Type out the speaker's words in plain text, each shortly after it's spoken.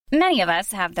Many of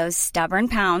us have those stubborn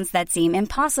pounds that seem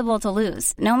impossible to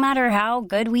lose, no matter how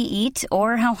good we eat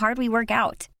or how hard we work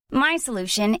out. My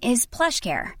solution is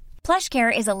PlushCare.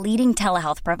 PlushCare is a leading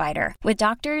telehealth provider with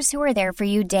doctors who are there for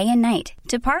you day and night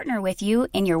to partner with you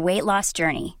in your weight loss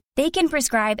journey. They can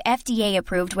prescribe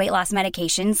FDA-approved weight loss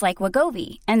medications like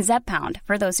Wegovy and Zepbound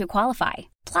for those who qualify.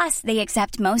 Plus, they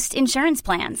accept most insurance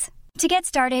plans. To get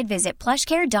started, visit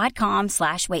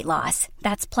plushcare.com/weightloss.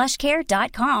 That's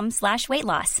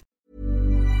plushcare.com/weightloss.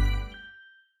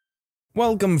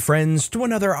 Welcome, friends, to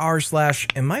another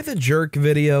rSlash Am I the Jerk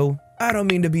video. I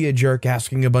don't mean to be a jerk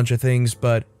asking a bunch of things,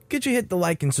 but could you hit the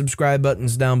like and subscribe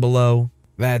buttons down below?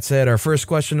 That said, our first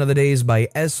question of the day is by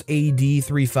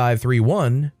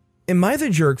SAD3531. Am I the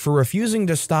jerk for refusing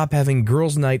to stop having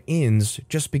girls' night ins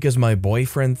just because my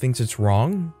boyfriend thinks it's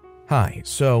wrong? Hi,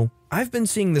 so I've been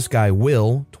seeing this guy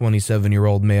Will,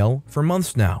 27-year-old male, for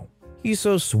months now. He's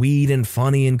so sweet and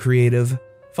funny and creative.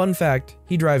 Fun fact,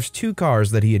 he drives 2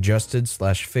 cars that he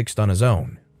adjusted/fixed on his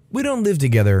own. We don't live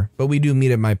together, but we do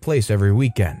meet at my place every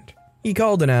weekend. He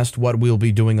called and asked what we'll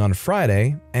be doing on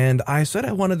Friday, and I said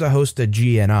I wanted to host a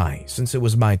GNI since it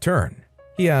was my turn.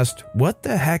 He asked, what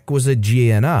the heck was a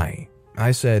GNI?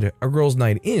 I said, a girls'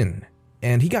 night in,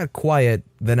 and he got quiet,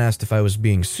 then asked if I was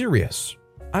being serious.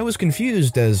 I was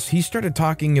confused as he started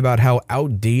talking about how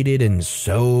outdated and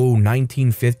so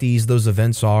 1950s those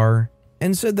events are,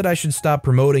 and said that I should stop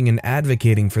promoting and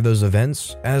advocating for those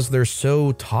events as they're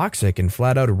so toxic and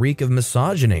flat out reek of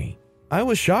misogyny. I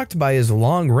was shocked by his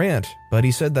long rant, but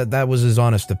he said that was his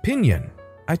honest opinion.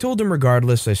 I told him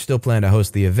regardless I still plan to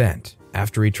host the event,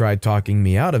 after he tried talking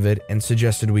me out of it and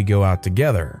suggested we go out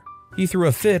together. He threw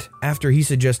a fit after he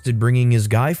suggested bringing his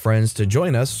guy friends to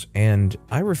join us, and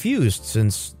I refused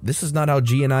since this is not how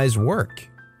GNIs work.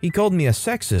 He called me a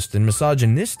sexist and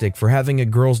misogynistic for having a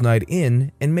girls' night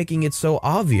in and making it so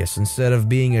obvious instead of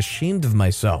being ashamed of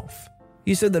myself.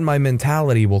 He said that my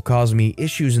mentality will cause me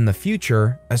issues in the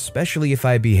future, especially if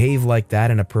I behave like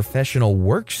that in a professional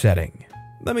work setting.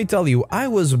 Let me tell you, I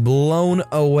was blown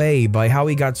away by how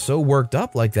he got so worked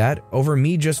up like that over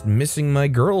me just missing my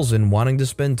girls and wanting to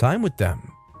spend time with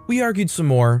them. We argued some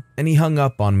more, and he hung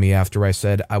up on me after I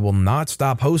said I will not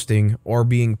stop hosting or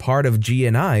being part of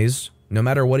GNIs, no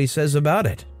matter what he says about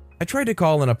it. I tried to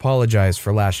call and apologize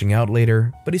for lashing out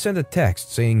later, but he sent a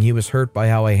text saying he was hurt by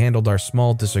how I handled our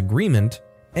small disagreement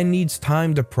and needs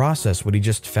time to process what he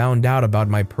just found out about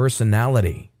my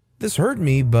personality. This hurt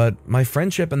me, but my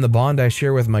friendship and the bond I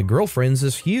share with my girlfriends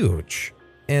is huge.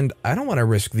 And I don't want to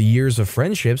risk the years of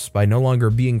friendships by no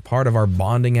longer being part of our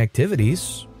bonding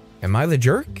activities. Am I the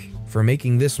jerk for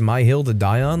making this my hill to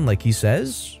die on like he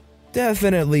says?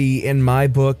 Definitely, in my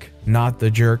book, not the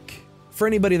jerk. For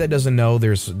anybody that doesn't know,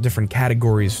 there's different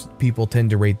categories people tend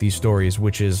to rate these stories,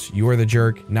 which is you're the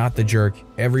jerk, not the jerk,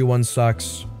 everyone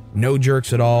sucks, no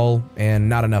jerks at all, and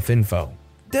not enough info.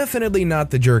 Definitely not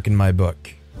the jerk in my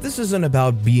book. This isn't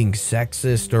about being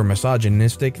sexist or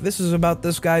misogynistic, this is about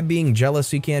this guy being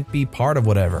jealous he can't be part of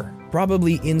whatever.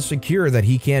 Probably insecure that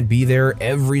he can't be there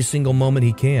every single moment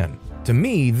he can. To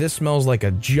me, this smells like a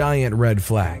giant red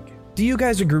flag. Do you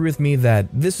guys agree with me that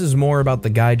this is more about the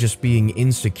guy just being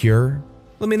insecure?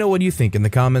 Let me know what you think in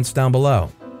the comments down below.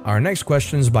 Our next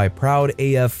question is by Proud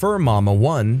AF Fur Mama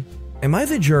 1. Am I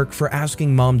the jerk for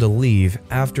asking mom to leave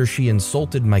after she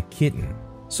insulted my kitten?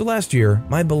 So last year,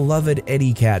 my beloved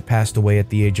Eddie cat passed away at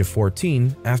the age of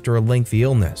 14 after a lengthy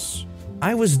illness.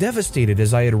 I was devastated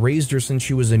as I had raised her since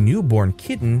she was a newborn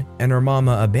kitten and her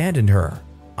mama abandoned her.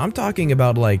 I'm talking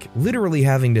about literally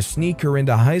having to sneak her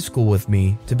into high school with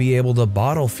me to be able to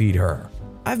bottle feed her.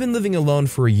 I've been living alone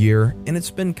for a year and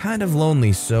it's been kind of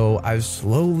lonely, so I've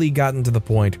slowly gotten to the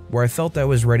point where I felt I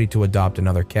was ready to adopt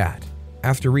another cat.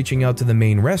 After reaching out to the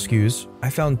main rescues, I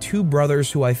found 2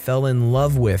 brothers who I fell in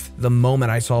love with the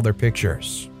moment I saw their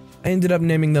pictures. I ended up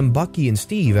naming them Bucky and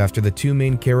Steve after the 2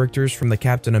 main characters from the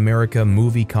Captain America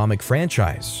movie comic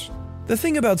franchise. The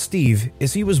thing about Steve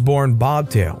is he was born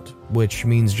bobtailed, which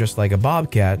means just like a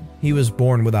bobcat, he was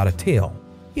born without a tail.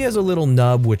 He has a little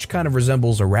nub which kind of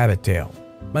resembles a rabbit tail.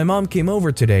 My mom came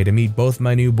over today to meet both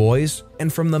my new boys,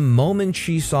 and from the moment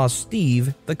she saw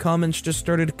Steve, the comments just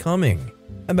started coming.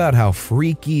 About how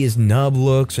freaky his nub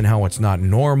looks and how it's not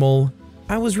normal.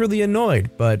 I was really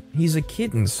annoyed, but he's a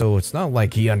kitten, so it's not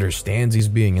like he understands he's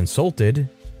being insulted.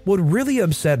 What really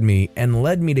upset me and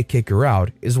led me to kick her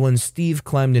out is when Steve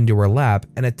climbed into her lap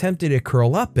and attempted to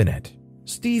curl up in it.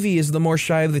 Stevie is the more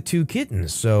shy of the 2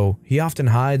 kittens, so he often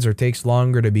hides or takes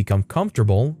longer to become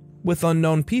comfortable with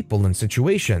unknown people and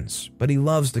situations, but he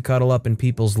loves to cuddle up in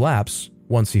people's laps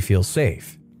once he feels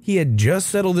safe. He had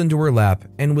just settled into her lap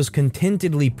and was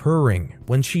contentedly purring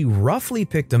when she roughly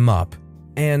picked him up,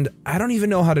 and I don't even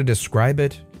know how to describe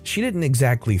it. She didn't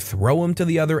exactly throw him to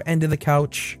the other end of the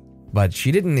couch, but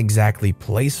she didn't exactly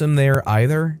place him there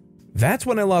either. That's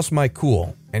when I lost my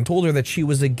cool and told her that she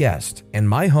was a guest and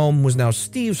my home was now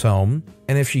Steve's home,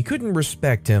 and if she couldn't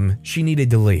respect him, she needed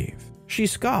to leave. She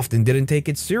scoffed and didn't take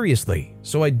it seriously,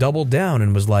 so I doubled down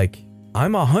and was like,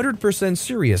 "I'm 100%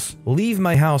 serious, leave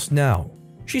my house now."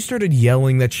 She started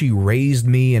yelling that she raised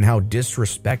me and how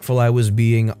disrespectful I was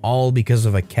being, all because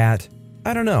of a cat.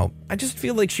 I don't know, I just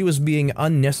feel like she was being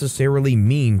unnecessarily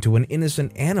mean to an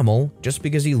innocent animal just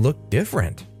because he looked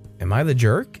different. Am I the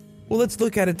jerk? Well, let's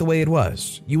look at it the way it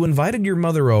was. You invited your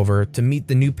mother over to meet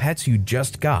the new pets you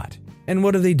just got. And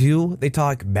what do? They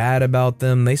talk bad about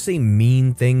them, they say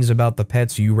mean things about the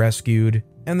pets you rescued,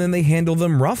 and then they handle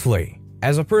them roughly.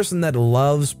 As a person that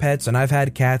loves pets, and I've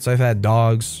had cats, I've had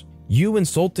dogs, you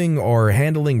insulting or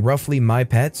handling roughly my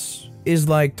pets is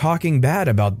like talking bad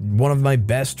about one of my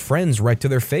best friends right to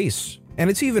their face. And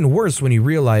it's even worse when you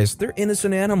realize they're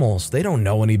innocent animals, they don't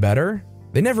know any better.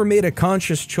 They never made a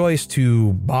conscious choice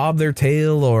to bob their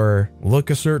tail or look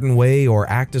a certain way or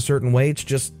act a certain way, it's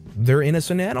just they're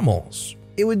innocent animals.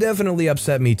 It would definitely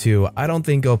upset me too. I don't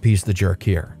think OP's the jerk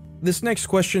here. This next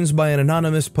question's by an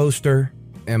anonymous poster.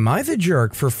 Am I the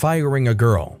jerk for firing a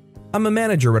girl? I'm a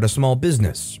manager at a small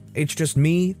business. It's just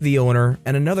me, the owner,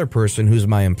 and another person who's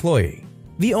my employee.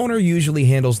 The owner usually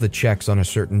handles the checks on a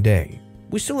certain day.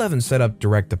 We still haven't set up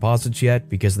direct deposits yet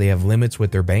because they have limits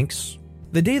with their banks.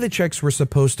 The day the checks were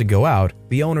supposed to go out,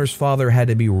 the owner's father had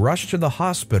to be rushed to the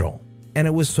hospital, and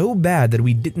it was so bad that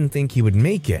we didn't think he would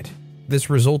make it. This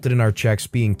resulted in our checks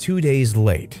being 2 days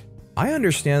late. I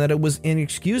understand that it was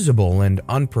inexcusable and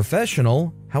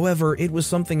unprofessional, however, it was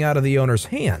something out of the owner's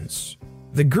hands.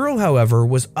 The girl, however,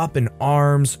 was up in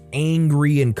arms,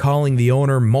 angry, and calling the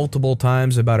owner multiple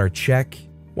times about our check,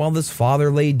 while this father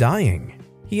lay dying.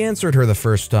 He answered her the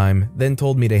first time, then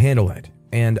told me to handle it,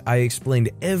 and I explained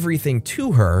everything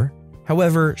to her.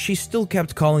 However, she still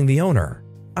kept calling the owner.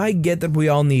 I get that we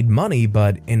all need money,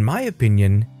 but in my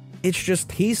opinion, it's just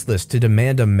tasteless to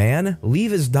demand a man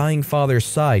leave his dying father's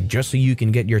side just so you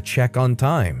can get your check on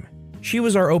time. She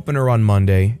was our opener on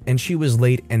Monday, and she was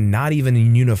late and not even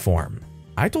in uniform.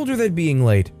 I told her that being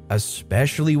late,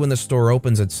 especially when the store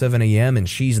opens at 7 a.m. and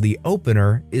she's the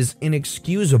opener, is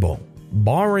inexcusable,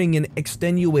 barring an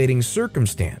extenuating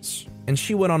circumstance, and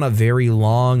she went on a very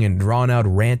long and drawn-out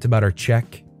rant about her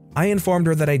check. I informed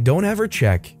her that I don't have her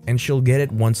check and she'll get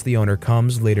it once the owner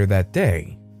comes later that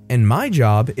day. And my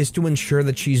job is to ensure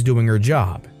that she's doing her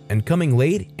job, and coming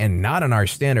late and not in our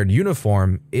standard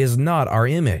uniform is not our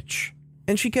image.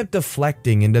 And she kept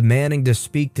deflecting and demanding to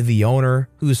speak to the owner,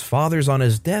 whose father's on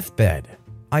his deathbed.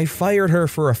 I fired her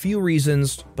for a few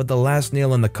reasons, but the last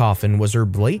nail in the coffin was her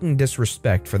blatant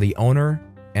disrespect for the owner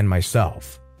and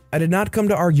myself. I did not come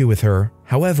to argue with her,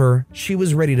 however, she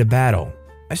was ready to battle.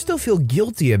 I still feel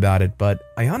guilty about it, but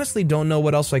I honestly don't know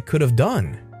what else I could have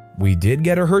done. We did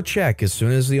get her check as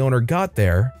soon as the owner got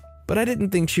there, but I didn't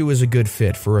think she was a good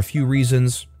fit for a few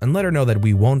reasons and let her know that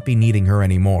we won't be needing her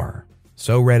anymore.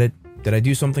 So Reddit, did I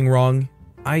do something wrong?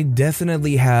 I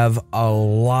definitely have a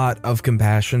lot of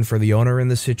compassion for the owner in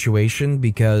this situation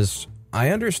because I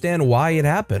understand why it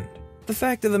happened. The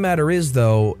fact of the matter is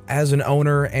though, as an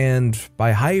owner and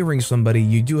by hiring somebody,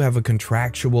 you do have a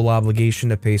contractual obligation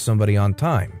to pay somebody on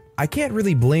time. I can't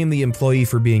really blame the employee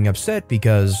for being upset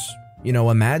because,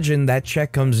 imagine that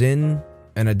check comes in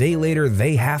and a day later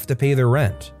they have to pay their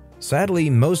rent. Sadly,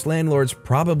 most landlords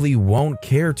probably won't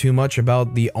care too much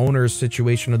about the owner's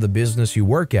situation of the business you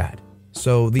work at.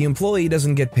 So the employee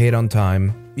doesn't get paid on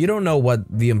time, you don't know what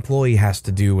the employee has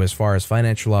to do as far as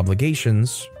financial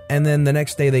obligations, and then the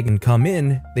next day they can come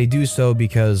in, they do so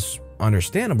because,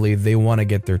 understandably, they want to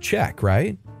get their check,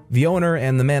 right? The owner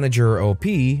and the manager, OP,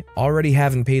 already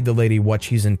haven't paid the lady what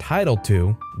she's entitled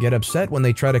to, get upset when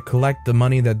they try to collect the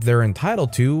money that they're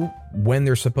entitled to when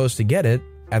they're supposed to get it.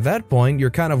 At that point, you're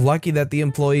kind of lucky that the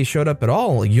employee showed up at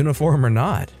all, uniform or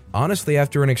not. Honestly,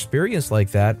 after an experience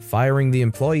like that, firing the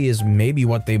employee is maybe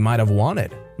what they might have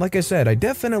wanted. Like I said, I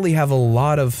definitely have a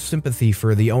lot of sympathy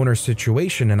for the owner's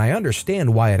situation and I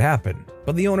understand why it happened,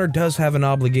 but the owner does have an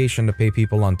obligation to pay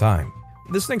people on time.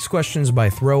 This next question's by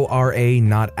ThrowRA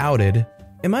Not Outed.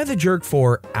 Am I the jerk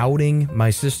for outing my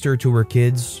sister to her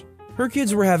kids? Her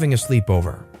kids were having a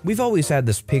sleepover. We've always had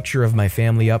this picture of my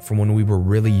family up from when we were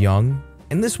really young,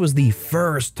 and this was the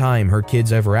first time her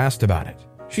kids ever asked about it.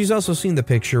 She's also seen the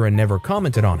picture and never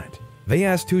commented on it. They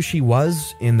asked who she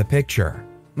was in the picture.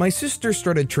 My sister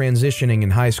started transitioning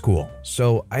in high school,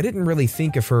 so I didn't really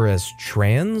think of her as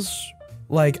trans.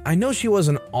 Like, I know she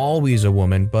wasn't always a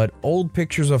woman, but old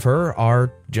pictures of her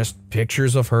are just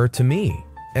pictures of her to me.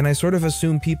 And I sort of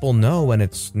assume people know and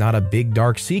it's not a big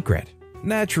dark secret.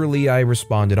 Naturally, I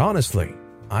responded honestly.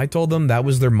 I told them that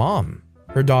was their mom.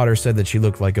 Her daughter said that she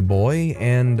looked like a boy,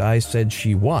 and I said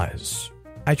she was.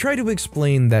 I tried to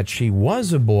explain that she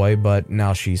was a boy, but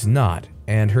now she's not,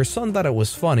 and her son thought it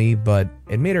was funny, but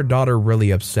it made her daughter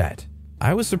really upset.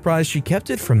 I was surprised she kept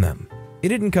it from them. It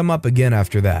didn't come up again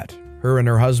after that. Her and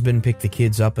her husband picked the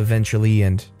kids up eventually,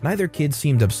 and neither kid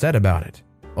seemed upset about it.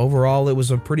 Overall, it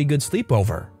was a pretty good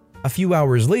sleepover. A few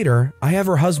hours later, I have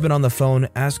her husband on the phone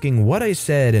asking what I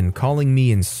said and calling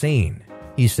me insane.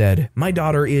 He said, "My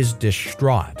daughter is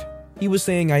distraught." He was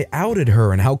saying I outed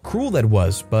her and how cruel that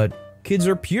was, but kids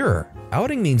are pure.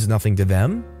 Outing means nothing to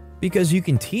them because you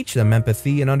can teach them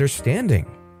empathy and understanding.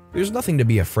 There's nothing to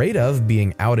be afraid of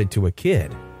being outed to a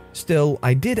kid. Still,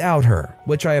 I did out her,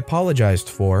 which I apologized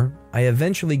for. I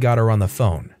eventually got her on the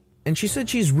phone, and she said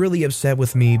she's really upset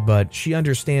with me, but she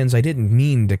understands I didn't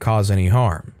mean to cause any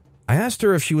harm. I asked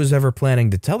her if she was ever planning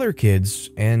to tell her kids,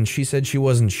 and she said she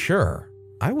wasn't sure.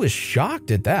 I was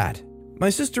shocked at that. My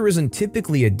sister isn't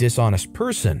typically a dishonest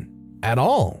person, at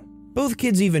all. Both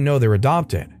kids even know they're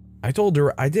adopted. I told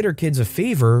her I did her kids a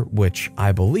favor, which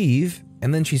I believe,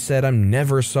 and then she said I'm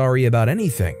never sorry about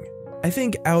anything. I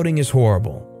think outing is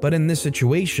horrible, but in this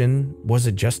situation, was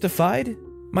it justified?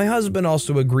 My husband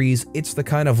also agrees it's the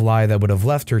kind of lie that would have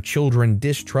left her children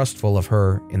distrustful of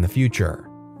her in the future.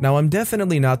 Now, I'm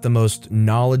definitely not the most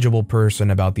knowledgeable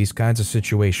person about these kinds of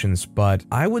situations, but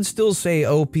I would still say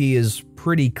OP is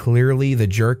pretty clearly the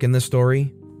jerk in the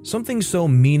story. Something so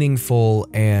meaningful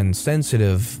and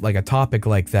sensitive like a topic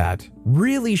like that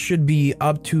really should be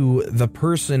up to the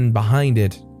person behind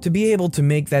it to be able to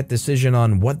make that decision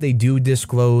on what they do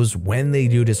disclose, when they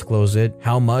do disclose it,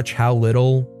 how much, how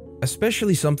little.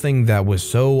 Especially something that was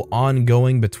so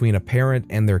ongoing between a parent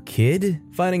and their kid.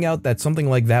 Finding out that something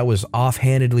like that was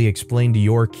offhandedly explained to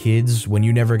your kids when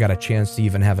you never got a chance to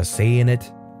even have a say in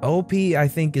it. OP, I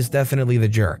think, is definitely the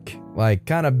jerk. Like,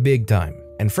 kinda big time.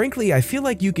 And frankly, I feel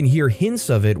like you can hear hints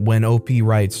of it when OP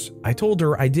writes, "I told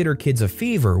her I did her kids a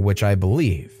favor," which I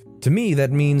believe. To me,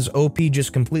 that means OP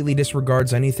just completely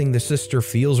disregards anything the sister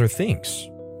feels or thinks.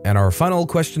 And our final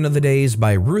question of the day is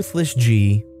by Ruthless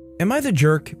G. Am I the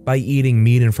jerk by eating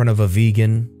meat in front of a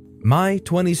vegan? My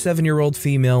 27-year-old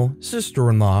female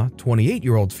sister-in-law,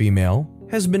 28-year-old female,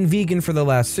 has been vegan for the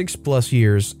last 6+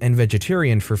 years and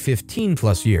vegetarian for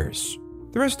 15+ years.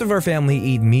 The rest of our family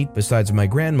eat meat besides my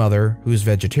grandmother, who's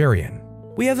vegetarian.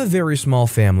 We have a very small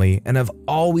family and have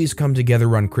always come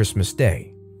together on Christmas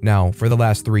Day. Now, for the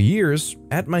last 3 years,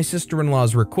 at my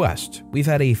sister-in-law's request, we've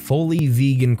had a fully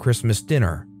vegan Christmas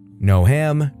dinner. No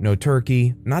ham, no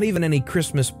turkey, not even any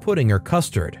Christmas pudding or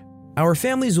custard. Our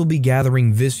families will be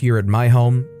gathering this year at my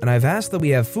home, and I've asked that we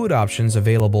have food options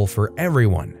available for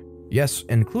everyone. Yes,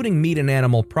 including meat and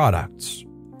animal products.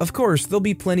 Of course, there'll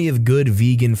be plenty of good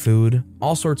vegan food,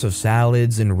 all sorts of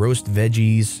salads and roast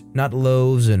veggies, nut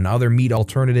loaves and other meat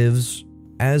alternatives,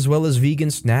 as well as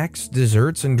vegan snacks,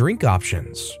 desserts, and drink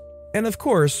options. And of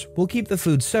course, we'll keep the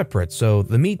food separate so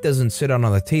the meat doesn't sit on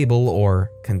the table or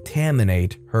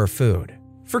contaminate her food.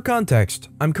 For context,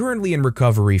 I'm currently in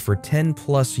recovery for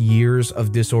 10+ years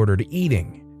of disordered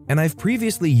eating, and I've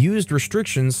previously used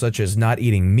restrictions such as not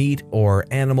eating meat or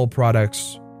animal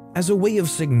products as a way of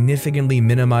significantly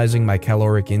minimizing my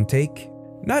caloric intake.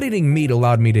 Not eating meat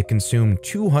allowed me to consume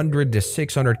 200 to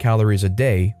 600 calories a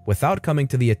day without coming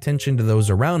to the attention to those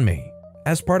around me.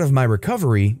 As part of my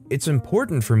recovery, it's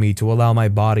important for me to allow my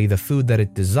body the food that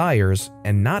it desires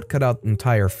and not cut out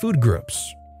entire food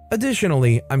groups.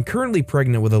 Additionally, I'm currently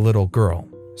pregnant with a little girl,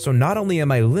 so not only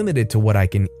am I limited to what I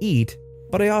can eat,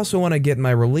 but I also want to get my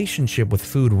relationship with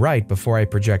food right before I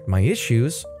project my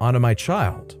issues onto my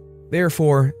child.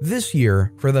 Therefore, this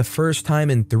year, for the first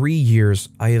time in 3 years,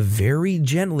 I have very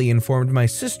gently informed my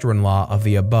sister-in-law of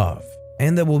the above,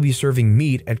 and that we'll be serving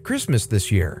meat at Christmas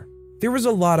this year. There was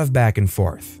a lot of back and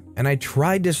forth, and I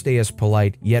tried to stay as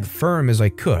polite yet firm as I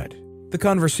could. The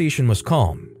conversation was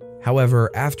calm. However,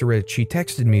 after it, she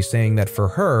texted me saying that for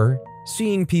her,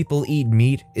 seeing people eat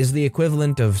meat is the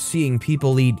equivalent of seeing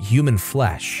people eat human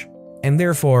flesh, and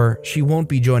therefore, she won't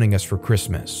be joining us for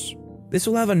Christmas. This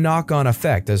will have a knock-on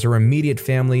effect as her immediate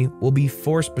family will be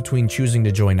forced between choosing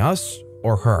to join us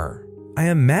or her. I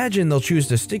imagine they'll choose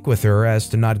to stick with her as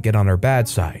to not get on her bad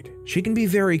side. She can be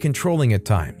very controlling at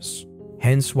times.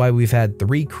 Hence why we've had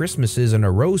 3 Christmases in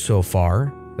a row so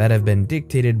far that have been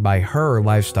dictated by her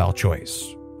lifestyle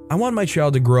choice. I want my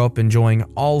child to grow up enjoying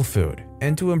all food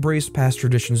and to embrace past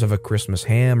traditions of a Christmas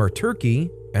ham or turkey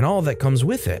and all that comes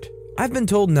with it. I've been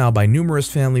told now by numerous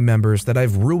family members that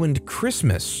I've ruined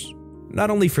Christmas, not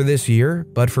only for this year,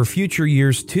 but for future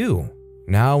years too.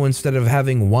 Now, instead of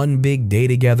having one big day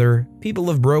together, people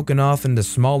have broken off into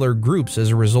smaller groups as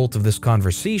a result of this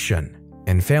conversation,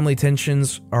 and family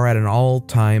tensions are at an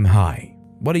all-time high.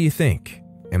 What do you think?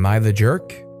 Am I the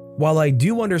jerk? While I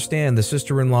do understand the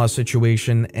sister-in-law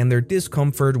situation and their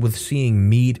discomfort with seeing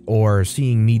meat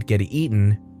get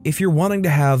eaten, if you're wanting to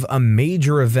have a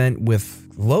major event with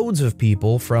loads of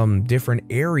people from different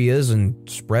areas and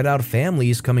spread out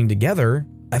families coming together,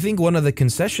 I think one of the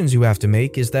concessions you have to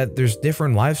make is that there's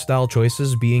different lifestyle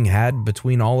choices being had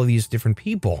between all of these different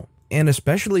people. And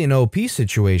especially in OP's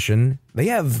situation, they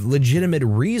have legitimate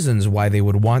reasons why they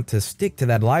would want to stick to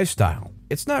that lifestyle.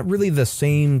 It's not really the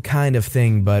same kind of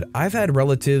thing, but I've had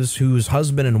relatives whose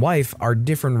husband and wife are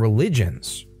different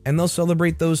religions, and they'll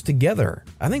celebrate those together.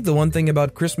 I think the one thing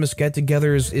about Christmas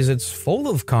get-togethers is it's full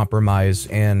of compromise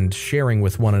and sharing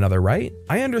with one another, right?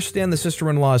 I understand the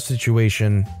sister-in-law's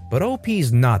situation, but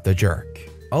OP's not the jerk.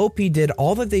 OP did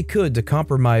all that they could to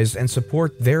compromise and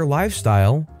support their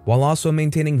lifestyle while also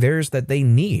maintaining theirs that they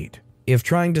need. If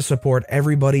trying to support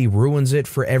everybody ruins it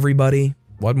for everybody,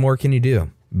 what more can you do?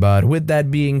 But with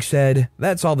that being said,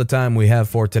 that's all the time we have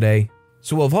for today.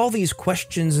 So of all these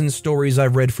questions and stories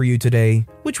I've read for you today,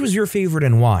 which was your favorite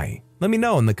and why? Let me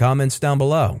know in the comments down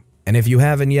below. And if you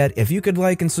haven't yet, if you could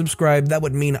like and subscribe, that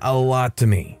would mean a lot to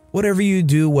me. Whatever you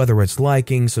do, whether it's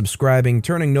liking, subscribing,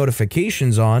 turning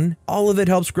notifications on, all of it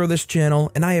helps grow this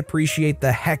channel, and I appreciate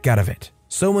the heck out of it.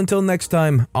 So until next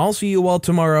time, I'll see you all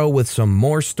tomorrow with some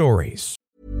more stories.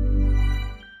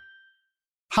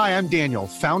 Hi, I'm Daniel,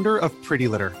 founder of Pretty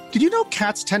Litter. Did you know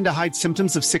cats tend to hide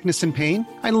symptoms of sickness and pain?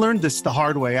 I learned this the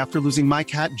hard way after losing my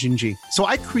cat, Gingy. So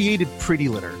I created Pretty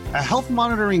Litter, a health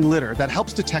monitoring litter that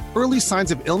helps detect early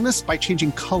signs of illness by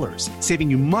changing colors, saving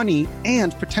you money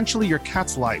and potentially your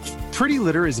cat's life. Pretty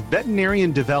Litter is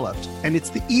veterinarian developed, and it's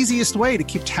the easiest way to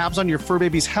keep tabs on your fur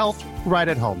baby's health right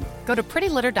at home. Go to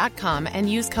prettylitter.com and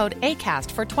use code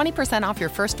ACAST for 20% off your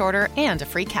first order and a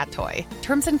free cat toy.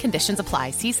 Terms and conditions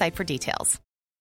apply. See site for details.